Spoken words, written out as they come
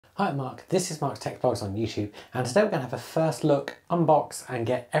Hi, I'm Mark. This is Mark's Tech Vlogs on YouTube, and today we're going to have a first look, unbox and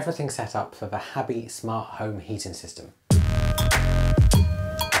get everything set up for the Habi Smart Home Heating System.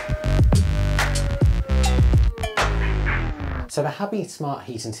 So the Habi Smart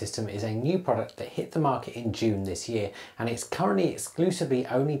Heating System is a new product that hit the market in June this year, and it's currently exclusively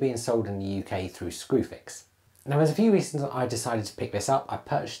only being sold in the UK through Screwfix. Now there's a few reasons I decided to pick this up. I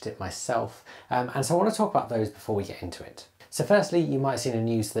purchased it myself, and so I want to talk about those before we get into it. So firstly, you might have seen in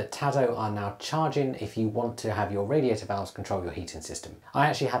the news that Tado are now charging if you want to have your radiator valves control your heating system. I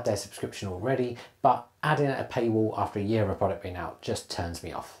actually had their subscription already, but adding a paywall after a year of a product being out just turns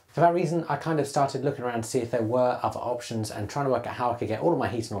me off. For that reason, I kind of started looking around to see if there were other options and trying to work out how I could get all of my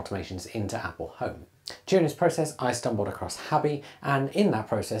heating automations into Apple Home. During this process, I stumbled across Habi, and in that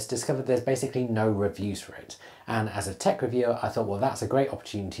process discovered there's basically no reviews for it. And as a tech reviewer, I thought, well, that's a great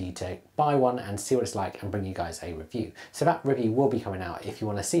opportunity to buy one and see what it's like and bring you guys a review. So that review will be coming out. If you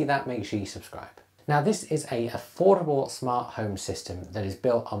want to see that, make sure you subscribe. Now, this is an affordable smart home system that is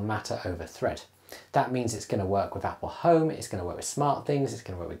built on Matter over Thread. That means it's going to work with Apple Home, it's going to work with SmartThings, it's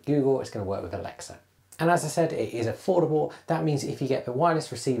going to work with Google, it's going to work with Alexa. And as I said, it is affordable. That means if you get the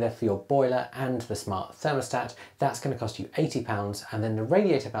wireless receiver for your boiler and the smart thermostat, that's going to cost you £80, and then the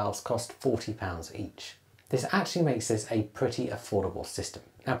radiator valves cost £40 each. This actually makes this a pretty affordable system.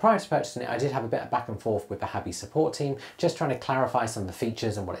 Now, prior to purchasing it, I did have a bit of back and forth with the Habi support team, just trying to clarify some of the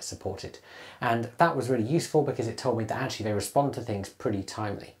features and what it supported. And that was really useful because it told me that actually they respond to things pretty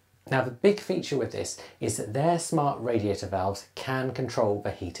timely. Now, the big feature with this is that their smart radiator valves can control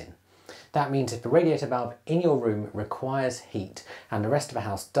the heating. That means if the radiator valve in your room requires heat and the rest of the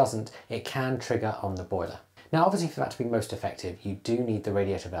house doesn't, it can trigger on the boiler. Now, obviously for that to be most effective, you do need the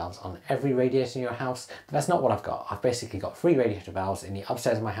radiator valves on every radiator in your house, but that's not what I've got. I've basically got 3 radiator valves in the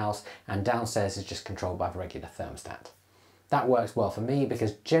upstairs of my house, and downstairs is just controlled by the regular thermostat. That works well for me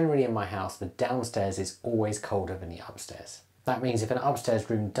because generally in my house, the downstairs is always colder than the upstairs. That means if an upstairs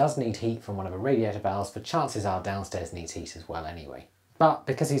room does need heat from one of the radiator valves, the chances are downstairs needs heat as well anyway. But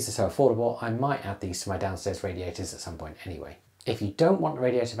because these are so affordable, I might add these to my downstairs radiators at some point anyway. If you don't want the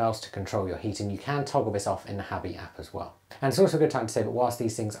radiator valves to control your heating, you can toggle this off in the Habi app as well. And it's also a good time to say that whilst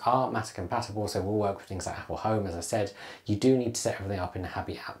these things are Matter compatible, so will work with things like Apple Home, as I said, you do need to set everything up in the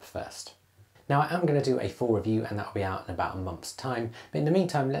Habi app first. Now, I am going to do a full review and that will be out in about a month's time, but in the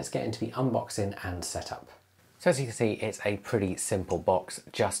meantime, let's get into the unboxing and setup. So as you can see, it's a pretty simple box,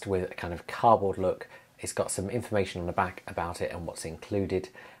 just with a kind of cardboard look. It's got some information on the back about it and what's included.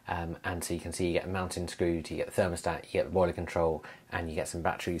 And so you can see you get a mounting screw, you get the thermostat, you get the boiler control, and you get some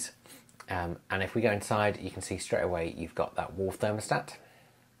batteries. And if we go inside, you can see straight away you've got that wall thermostat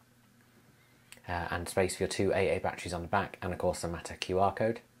and space for your 2 AA batteries on the back, and of course the Matter QR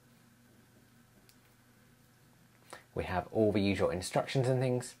code. We have all the usual instructions and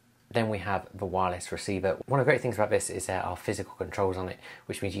things. Then we have the wireless receiver. One of the great things about this is there are physical controls on it,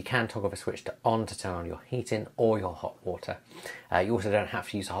 which means you can toggle the switch to on to turn on your heating or your hot water. You also don't have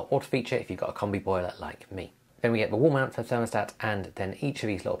to use the hot water feature if you've got a combi boiler like me. Then we get the wall mount for the thermostat, and then each of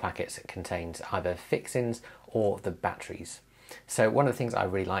these little packets contains either fixings or the batteries. So one of the things I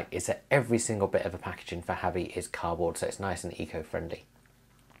really like is that every single bit of the packaging for Habi is cardboard, so it's nice and eco-friendly.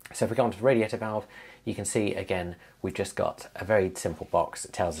 So if we go on to the radiator valve, you can see again, we've just got a very simple box.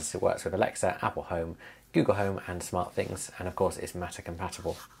 It tells us it works with Alexa, Apple Home, Google Home and SmartThings, and of course it's Matter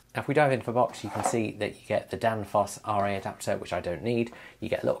compatible. Now if we dive into the box, you can see that you get the Danfoss RA adapter, which I don't need. You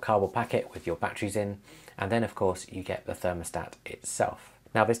get a little cardboard packet with your batteries in, and then of course you get the thermostat itself.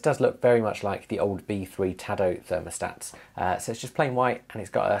 Now this does look very much like the old B3 Tado thermostats, so it's just plain white and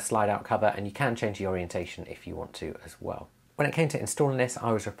it's got a slide out cover, and you can change the orientation if you want to as well. When it came to installing this,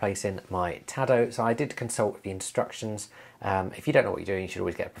 I was replacing my Tado, so I did consult the instructions. If you don't know what you're doing, you should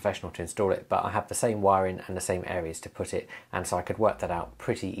always get a professional to install it, but I have the same wiring and the same areas to put it, and so I could work that out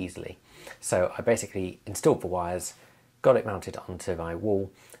pretty easily. So I basically installed the wires, got it mounted onto my wall,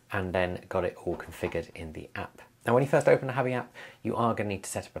 and then got it all configured in the app. Now when you first open the Habi app, you are going to need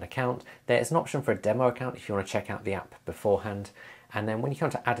to set up an account. There's an option for a demo account if you want to check out the app beforehand, and then when you come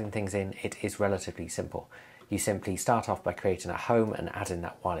to adding things in, it is relatively simple. You simply start off by creating a home and adding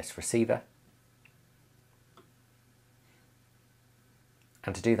that wireless receiver.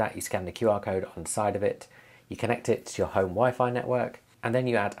 And to do that, you scan the QR code on the side of it, you connect it to your home Wi-Fi network, and then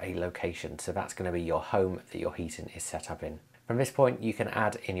you add a location. So that's going to be your home that your heating is set up in. From this point, you can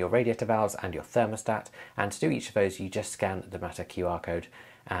add in your radiator valves and your thermostat, and to do each of those, you just scan the Matter QR code,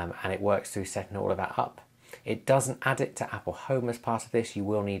 and it works through setting all of that up. It doesn't add it to Apple Home as part of this. You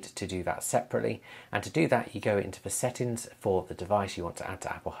will need to do that separately. And to do that, you go into the settings for the device you want to add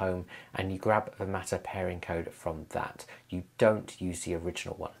to Apple Home and you grab the Matter pairing code from that. You don't use the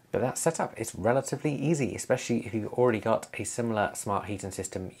original one. But that setup is relatively easy, especially if you've already got a similar smart heating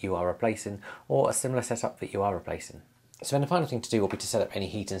system you are replacing or a similar setup that you are replacing. So then the final thing to do will be to set up any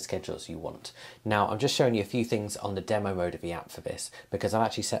heating schedules you want. Now I'm just showing you a few things on the demo mode of the app for this because I've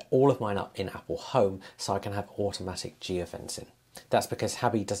actually set all of mine up in Apple Home so I can have automatic geofencing. That's because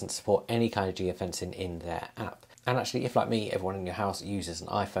Habi doesn't support any kind of geofencing in their app. And actually, if like me, everyone in your house uses an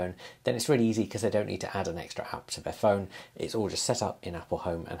iPhone, then it's really easy because they don't need to add an extra app to their phone. It's all just set up in Apple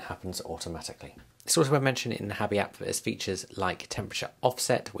Home and happens automatically. It's also worth mentioning in the Habi app that there's features like temperature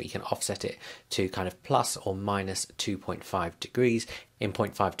offset, where you can offset it to kind of plus or minus 2.5 degrees in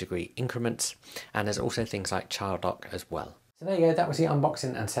 0.5 degree increments. And there's also things like child lock as well. So there you go, that was the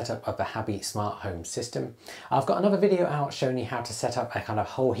unboxing and setup of the Habi Smart Home system. I've got another video out showing you how to set up a kind of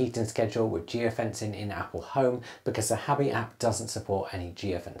whole heating schedule with geofencing in Apple Home because the Habi app doesn't support any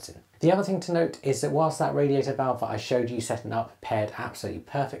geofencing. The other thing to note is that whilst that radiator valve that I showed you setting up paired absolutely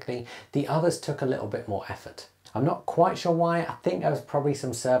perfectly, the others took a little bit more effort. I'm not quite sure why. I think there was probably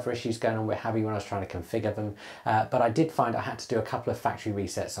some server issues going on with Habi when I was trying to configure them, but I did find I had to do a couple of factory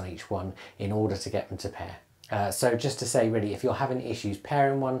resets on each one in order to get them to pair. So just to say really, if you're having issues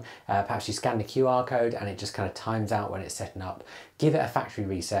pairing one, perhaps you scan the QR code and it just kind of times out when it's setting up, give it a factory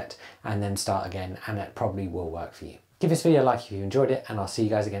reset and then start again and it probably will work for you. Give this video a like if you enjoyed it and I'll see you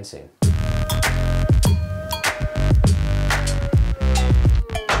guys again soon.